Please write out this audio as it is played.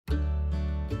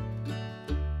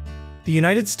The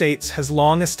United States has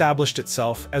long established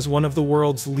itself as one of the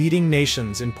world's leading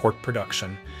nations in pork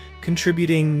production,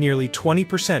 contributing nearly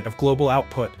 20% of global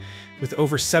output, with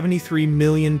over 73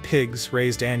 million pigs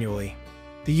raised annually.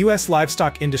 The U.S.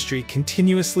 livestock industry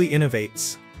continuously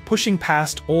innovates, pushing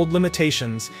past old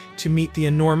limitations to meet the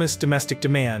enormous domestic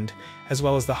demand, as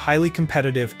well as the highly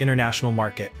competitive international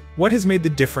market. What has made the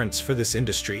difference for this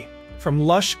industry? From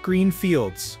lush green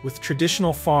fields with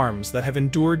traditional farms that have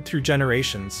endured through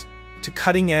generations, to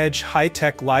cutting-edge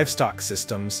high-tech livestock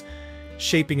systems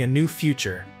shaping a new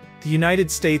future, the United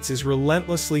States is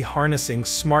relentlessly harnessing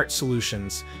smart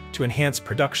solutions to enhance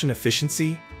production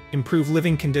efficiency, improve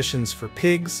living conditions for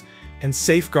pigs, and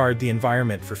safeguard the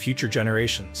environment for future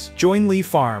generations. Join Lee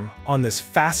Farm on this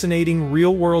fascinating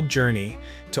real-world journey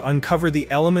to uncover the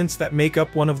elements that make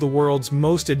up one of the world's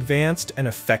most advanced and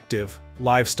effective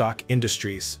livestock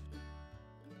industries.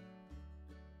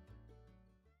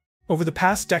 Over the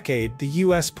past decade, the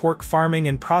U.S. pork farming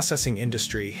and processing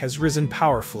industry has risen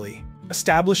powerfully,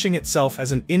 establishing itself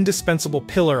as an indispensable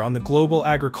pillar on the global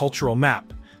agricultural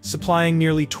map, supplying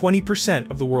nearly 20%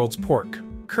 of the world's pork.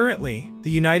 Currently, the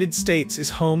United States is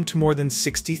home to more than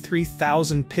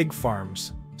 63,000 pig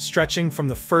farms, stretching from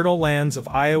the fertile lands of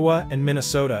Iowa and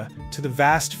Minnesota to the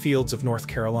vast fields of North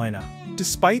Carolina.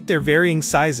 Despite their varying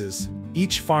sizes,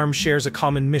 each farm shares a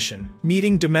common mission,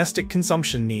 meeting domestic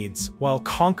consumption needs while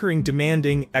conquering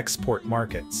demanding export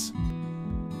markets.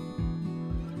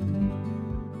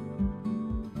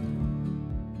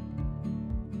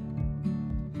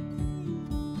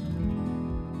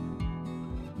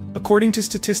 According to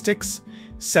statistics,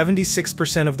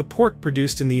 76% of the pork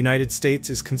produced in the United States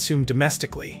is consumed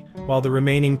domestically, while the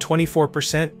remaining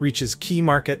 24% reaches key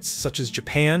markets such as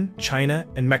Japan, China,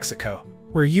 and Mexico,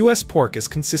 where U.S. pork is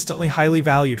consistently highly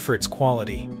valued for its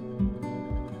quality.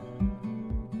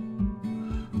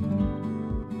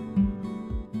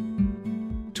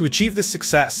 To achieve this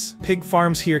success, pig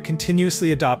farms here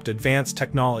continuously adopt advanced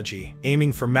technology,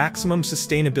 aiming for maximum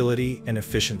sustainability and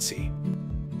efficiency.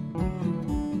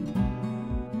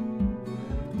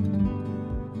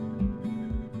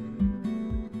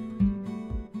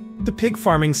 The pig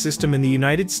farming system in the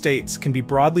United States can be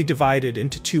broadly divided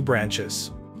into two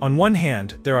branches. On one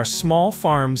hand, there are small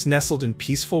farms nestled in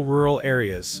peaceful rural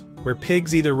areas, where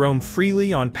pigs either roam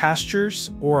freely on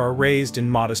pastures or are raised in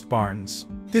modest barns.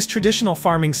 This traditional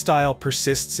farming style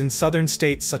persists in southern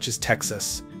states such as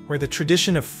Texas, where the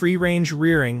tradition of free-range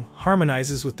rearing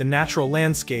harmonizes with the natural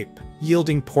landscape,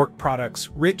 yielding pork products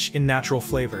rich in natural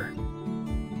flavor.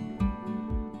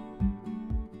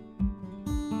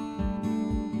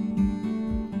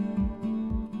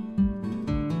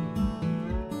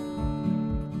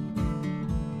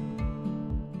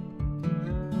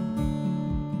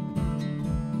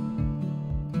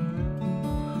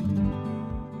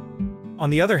 On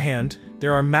the other hand,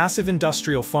 there are massive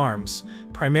industrial farms,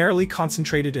 primarily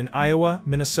concentrated in Iowa,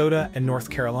 Minnesota, and North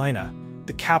Carolina,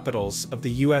 the capitals of the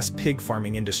U.S. pig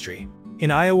farming industry. In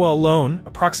Iowa alone,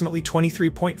 approximately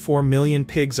 23.4 million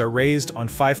pigs are raised on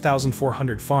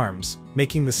 5,400 farms,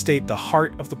 making the state the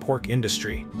heart of the pork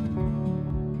industry.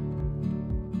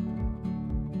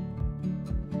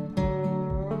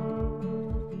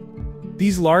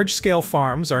 These large-scale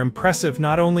farms are impressive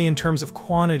not only in terms of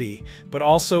quantity, but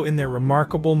also in their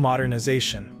remarkable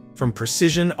modernization. From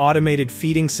precision automated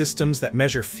feeding systems that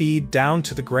measure feed down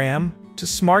to the gram, to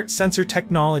smart sensor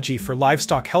technology for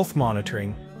livestock health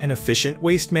monitoring, and efficient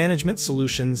waste management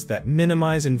solutions that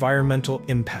minimize environmental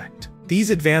impact.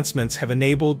 These advancements have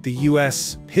enabled the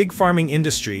U.S. pig farming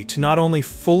industry to not only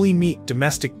fully meet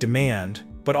domestic demand,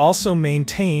 but also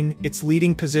maintain its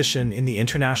leading position in the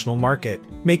international market,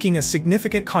 making a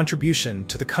significant contribution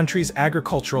to the country's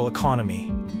agricultural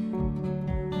economy.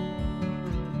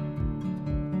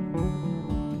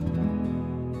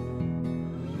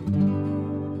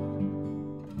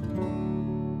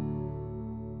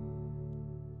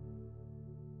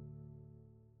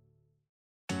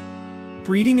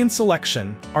 Breeding and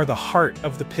selection are the heart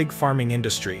of the pig farming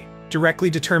industry, directly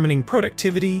determining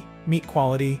productivity, meat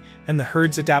quality, and the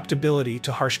herd's adaptability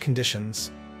to harsh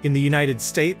conditions. In the United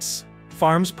States,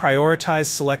 farms prioritize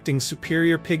selecting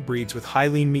superior pig breeds with high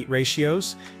lean meat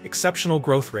ratios, exceptional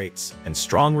growth rates, and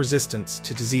strong resistance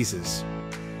to diseases.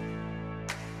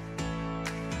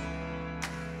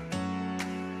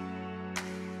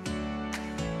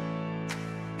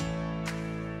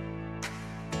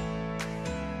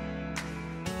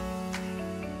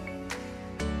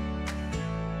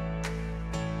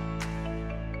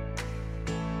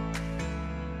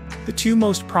 The two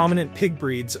most prominent pig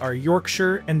breeds are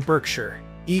Yorkshire and Berkshire,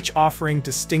 each offering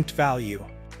distinct value.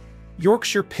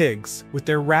 Yorkshire pigs, with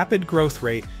their rapid growth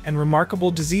rate and remarkable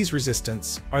disease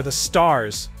resistance, are the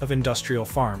stars of industrial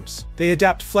farms. They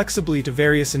adapt flexibly to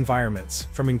various environments,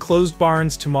 from enclosed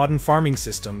barns to modern farming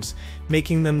systems,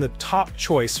 making them the top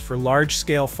choice for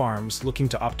large-scale farms looking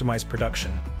to optimize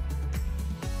production.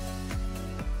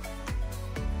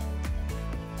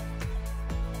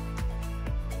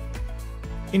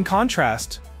 In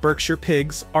contrast, Berkshire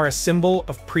pigs are a symbol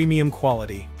of premium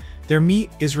quality. Their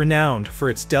meat is renowned for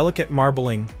its delicate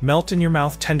marbling,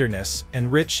 melt-in-your-mouth tenderness,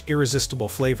 and rich, irresistible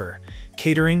flavor,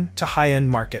 catering to high-end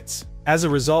markets. As a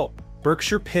result,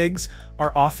 Berkshire pigs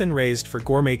are often raised for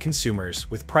gourmet consumers,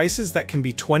 with prices that can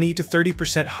be 20 to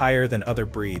 30% higher than other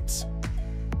breeds.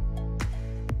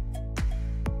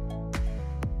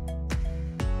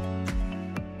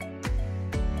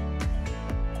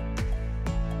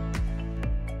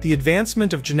 The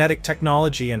advancement of genetic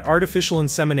technology and artificial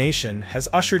insemination has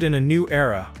ushered in a new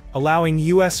era, allowing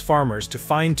U.S. farmers to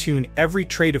fine-tune every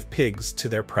trait of pigs to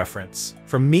their preference,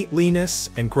 from meat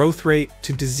leanness and growth rate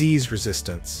to disease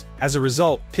resistance. As a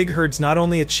result, pig herds not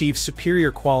only achieve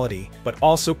superior quality, but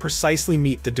also precisely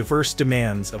meet the diverse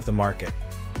demands of the market.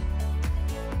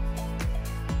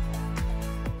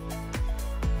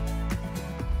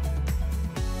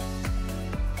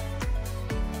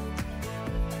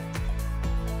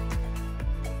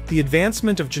 The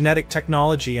advancement of genetic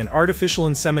technology and artificial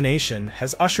insemination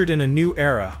has ushered in a new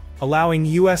era, allowing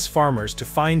U.S. farmers to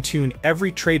fine-tune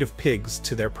every trait of pigs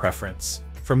to their preference,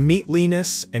 from meat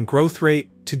leanness and growth rate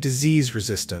to disease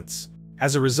resistance.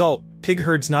 As a result, pig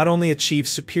herds not only achieve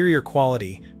superior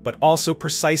quality, but also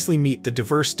precisely meet the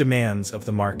diverse demands of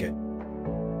the market.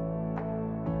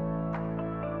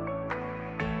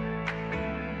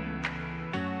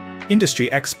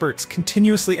 Industry experts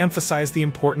continuously emphasize the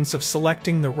importance of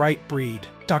selecting the right breed.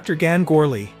 Dr. Gan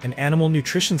Gorley, an animal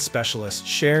nutrition specialist,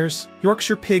 shares,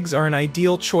 Yorkshire pigs are an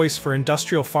ideal choice for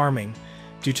industrial farming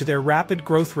due to their rapid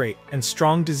growth rate and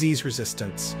strong disease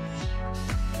resistance.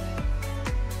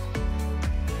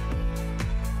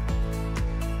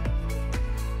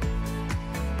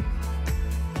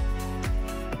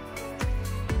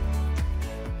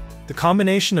 The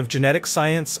combination of genetic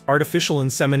science, artificial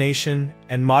insemination,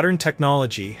 and modern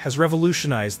technology has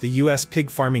revolutionized the U.S. pig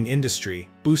farming industry,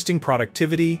 boosting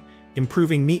productivity,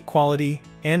 improving meat quality,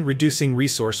 and reducing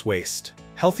resource waste.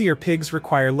 Healthier pigs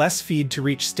require less feed to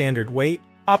reach standard weight,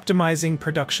 optimizing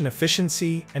production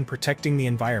efficiency and protecting the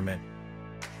environment.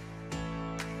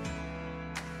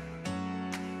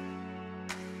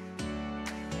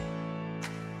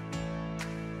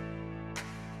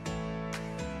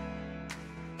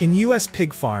 In U.S.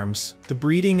 pig farms, the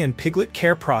breeding and piglet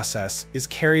care process is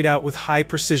carried out with high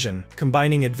precision,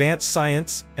 combining advanced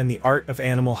science and the art of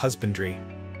animal husbandry.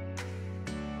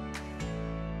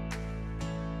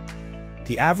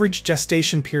 The average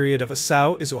gestation period of a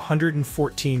sow is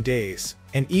 114 days,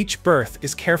 and each birth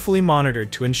is carefully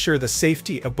monitored to ensure the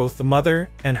safety of both the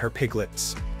mother and her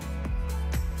piglets.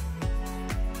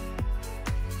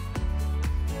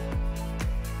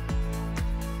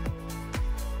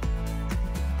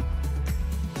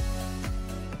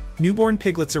 Newborn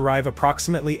piglets arrive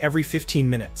approximately every 15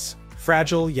 minutes,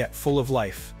 fragile yet full of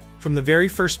life. From the very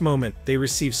first moment, they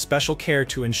receive special care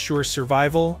to ensure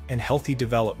survival and healthy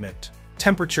development.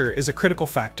 Temperature is a critical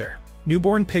factor.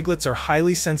 Newborn piglets are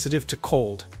highly sensitive to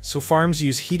cold, so farms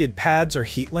use heated pads or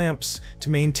heat lamps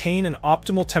to maintain an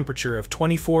optimal temperature of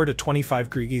 24 to 25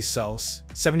 degrees Celsius,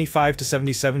 75 to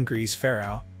 77 degrees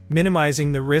Fahrenheit,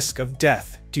 minimizing the risk of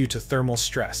death due to thermal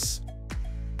stress.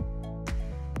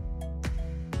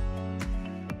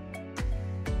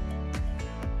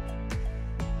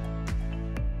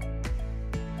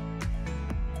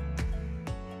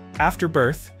 After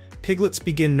birth, piglets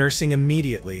begin nursing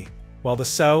immediately, while the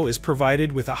sow is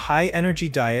provided with a high-energy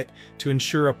diet to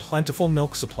ensure a plentiful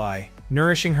milk supply,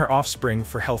 nourishing her offspring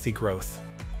for healthy growth.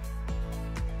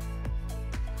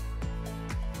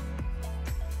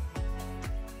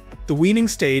 The weaning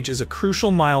stage is a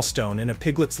crucial milestone in a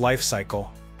piglet's life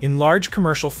cycle. In large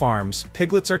commercial farms,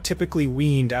 piglets are typically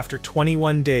weaned after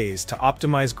 21 days to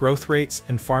optimize growth rates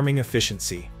and farming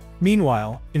efficiency.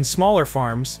 Meanwhile, in smaller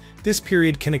farms, this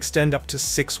period can extend up to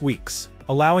 6 weeks,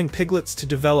 allowing piglets to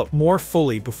develop more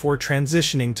fully before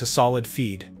transitioning to solid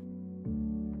feed.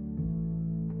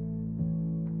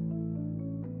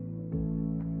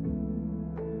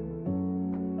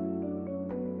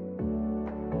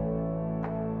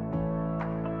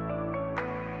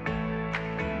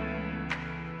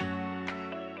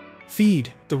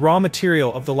 Feed, the raw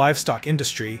material of the livestock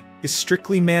industry, is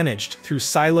strictly managed through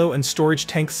silo and storage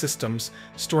tank systems,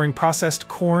 storing processed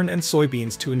corn and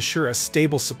soybeans to ensure a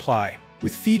stable supply.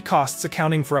 With feed costs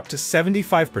accounting for up to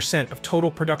 75% of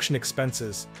total production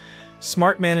expenses,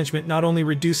 smart management not only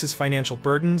reduces financial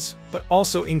burdens, but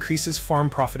also increases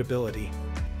farm profitability.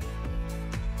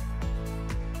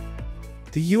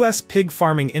 The U.S. pig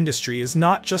farming industry is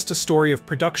not just a story of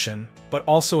production, but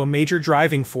also a major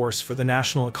driving force for the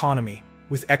national economy.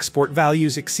 With export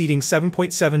values exceeding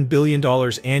 $7.7 billion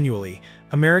annually,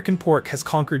 American pork has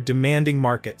conquered demanding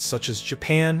markets such as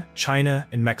Japan, China,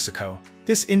 and Mexico.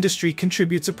 This industry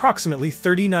contributes approximately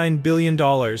 $39 billion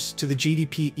to the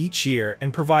GDP each year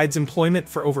and provides employment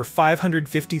for over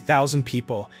 550,000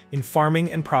 people in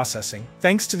farming and processing.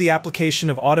 Thanks to the application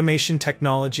of automation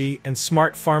technology and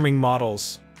smart farming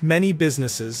models, many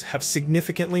businesses have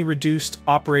significantly reduced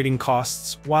operating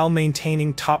costs while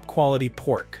maintaining top-quality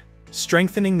pork,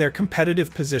 strengthening their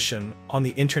competitive position on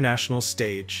the international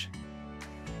stage.